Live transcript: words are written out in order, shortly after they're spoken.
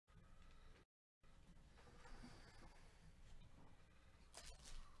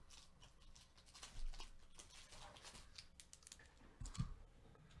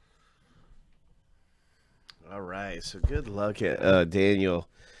All right, so good luck, Daniel.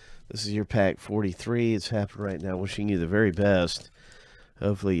 This is your pack 43. It's happening right now. Wishing you the very best.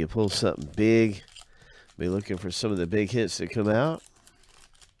 Hopefully you pull something big. Be looking for some of the big hits that come out.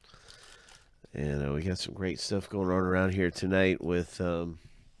 And we got some great stuff going on around here tonight with some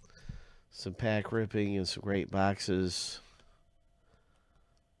pack ripping and some great boxes.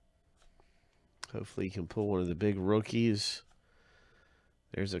 Hopefully you can pull one of the big rookies.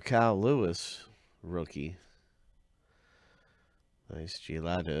 There's a Kyle Lewis rookie. Nice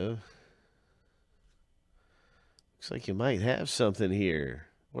gelato. Looks like you might have something here.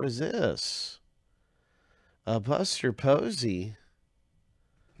 What is this? A Buster Posey.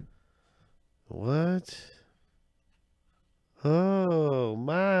 What? Oh,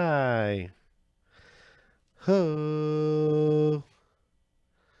 my. Ho.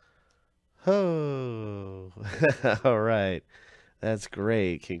 Ho. All right. That's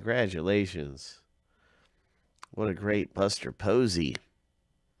great. Congratulations. What a great Buster Posey.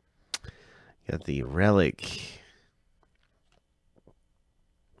 Got the relic.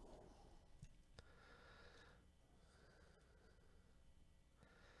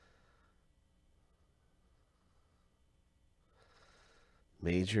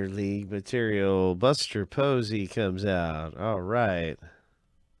 Major League material. Buster Posey comes out. All right.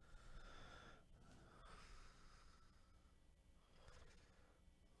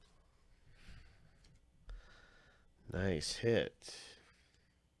 Nice hit.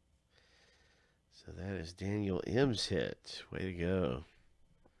 So that is Daniel M's hit. Way to go.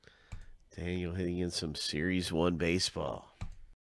 Daniel hitting in some Series 1 baseball.